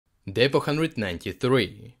Day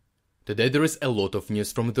 493. Today there is a lot of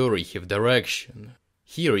news from the Orikhiv direction.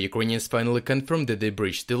 Here Ukrainians finally confirmed that they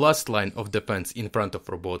breached the last line of defense in front of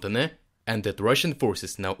Robotyne, and that Russian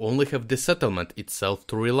forces now only have the settlement itself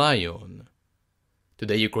to rely on.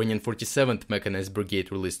 Today Ukrainian 47th Mechanized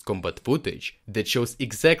Brigade released combat footage that shows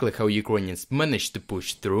exactly how Ukrainians managed to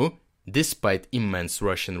push through despite immense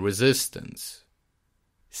Russian resistance.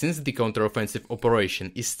 Since the counteroffensive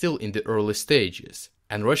operation is still in the early stages,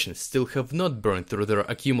 and Russians still have not burned through their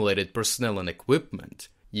accumulated personnel and equipment,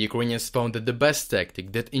 Ukrainians found that the best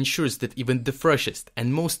tactic that ensures that even the freshest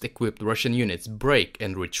and most equipped Russian units break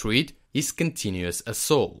and retreat is continuous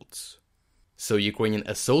assaults. So Ukrainian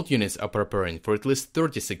assault units are preparing for at least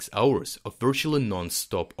 36 hours of virtually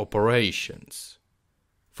non-stop operations.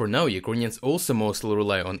 For now, Ukrainians also mostly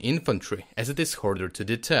rely on infantry, as it is harder to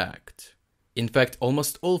detect. In fact,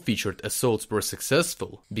 almost all featured assaults were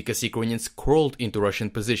successful because Ukrainians crawled into Russian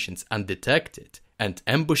positions undetected and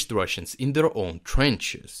ambushed Russians in their own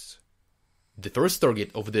trenches. The first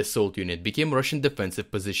target of the assault unit became Russian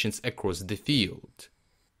defensive positions across the field.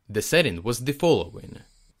 The setting was the following.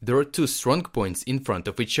 There are two strong points in front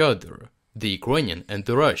of each other, the Ukrainian and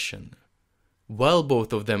the Russian. While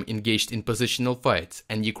both of them engaged in positional fights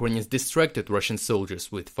and Ukrainians distracted Russian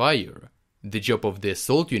soldiers with fire, the job of the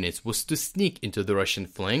assault units was to sneak into the Russian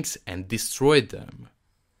flanks and destroy them.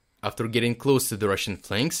 After getting close to the Russian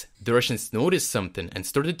flanks, the Russians noticed something and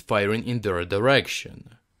started firing in their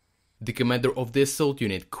direction. The commander of the assault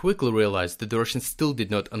unit quickly realized that the Russians still did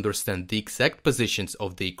not understand the exact positions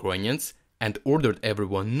of the Ukrainians and ordered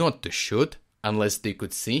everyone not to shoot unless they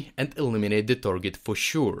could see and eliminate the target for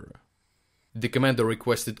sure. The commander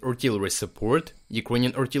requested artillery support,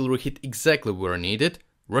 Ukrainian artillery hit exactly where needed,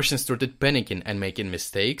 Russians started panicking and making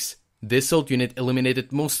mistakes, the assault unit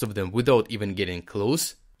eliminated most of them without even getting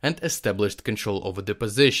close, and established control over the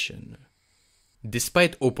position.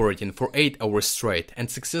 Despite operating for 8 hours straight and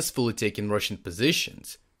successfully taking Russian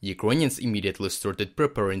positions, Ukrainians immediately started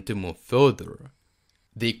preparing to move further.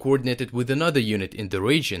 They coordinated with another unit in the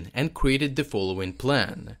region and created the following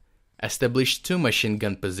plan. Establish 2 machine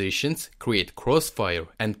gun positions, create crossfire,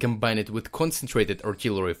 and combine it with concentrated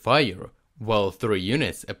artillery fire, while 3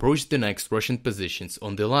 units approached the next Russian positions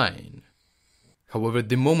on the line. However,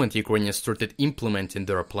 the moment Ukrainians started implementing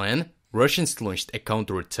their plan, Russians launched a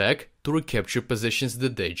counterattack to recapture positions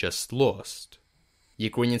that they just lost.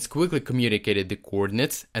 Ukrainians quickly communicated the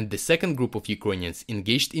coordinates, and the second group of Ukrainians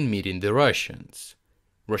engaged in meeting the Russians.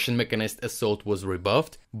 Russian mechanized assault was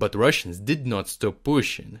rebuffed, but Russians did not stop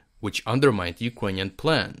pushing, which undermined Ukrainian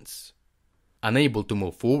plans. Unable to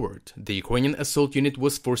move forward, the Ukrainian assault unit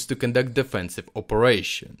was forced to conduct defensive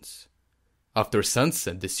operations. After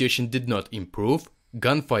sunset, the situation did not improve,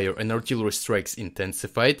 gunfire and artillery strikes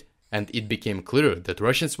intensified, and it became clear that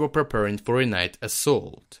Russians were preparing for a night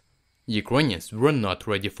assault. Ukrainians were not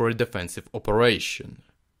ready for a defensive operation.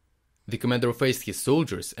 The commander faced his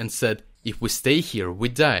soldiers and said, "If we stay here, we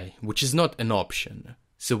die, which is not an option.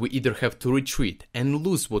 So we either have to retreat and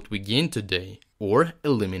lose what we gained today, or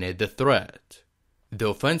eliminate the threat. The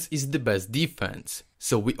offense is the best defense,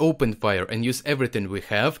 so we open fire and use everything we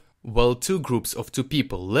have, while 2 groups of 2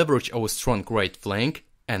 people leverage our strong right flank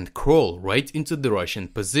and crawl right into the Russian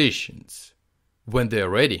positions. When they are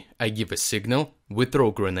ready, I give a signal, we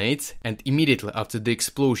throw grenades, and immediately after the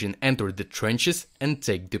explosion enter the trenches and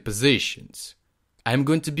take the positions. I'm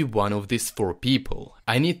going to be one of these 4 people.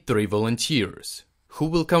 I need 3 volunteers. Who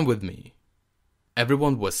will come with me?"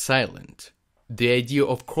 Everyone was silent. The idea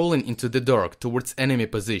of crawling into the dark towards enemy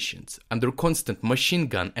positions under constant machine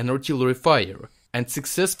gun and artillery fire and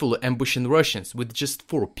successfully ambushing Russians with just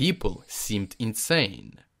 4 people seemed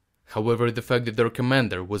insane. However, the fact that their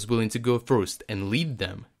commander was willing to go first and lead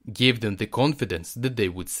them gave them the confidence that they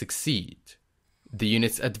would succeed. The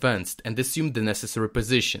units advanced and assumed the necessary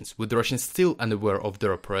positions, with Russians still unaware of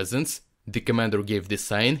their presence. The commander gave the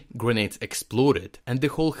sign, grenades exploded, and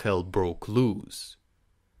the whole hell broke loose.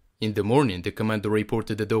 In the morning, the commander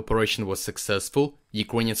reported that the operation was successful,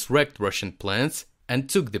 Ukrainians wrecked Russian plans, and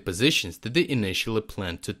took the positions that they initially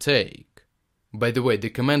planned to take. By the way,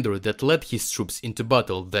 the commander that led his troops into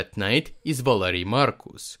battle that night is Valery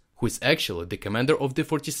Markus, who is actually the commander of the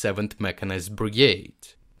 47th Mechanized Brigade.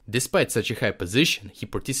 Despite such a high position, he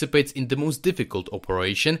participates in the most difficult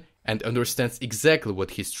operation and understands exactly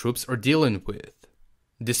what his troops are dealing with.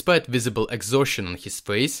 Despite visible exhaustion on his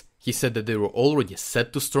face, he said that they were already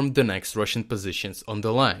set to storm the next Russian positions on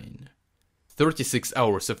the line. 36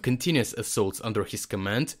 hours of continuous assaults under his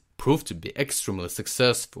command proved to be extremely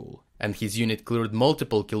successful, and his unit cleared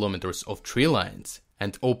multiple kilometers of tree lines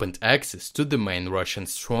and opened access to the main Russian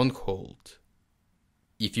stronghold.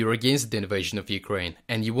 If you're against the invasion of Ukraine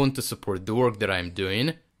and you want to support the work that I'm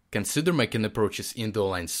doing, consider making a purchase in the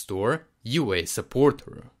online store UA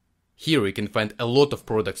Supporter. Here you can find a lot of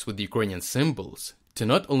products with Ukrainian symbols to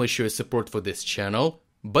not only show support for this channel,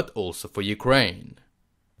 but also for Ukraine.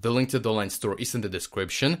 The link to the online store is in the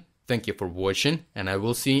description. Thank you for watching, and I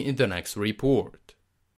will see you in the next report.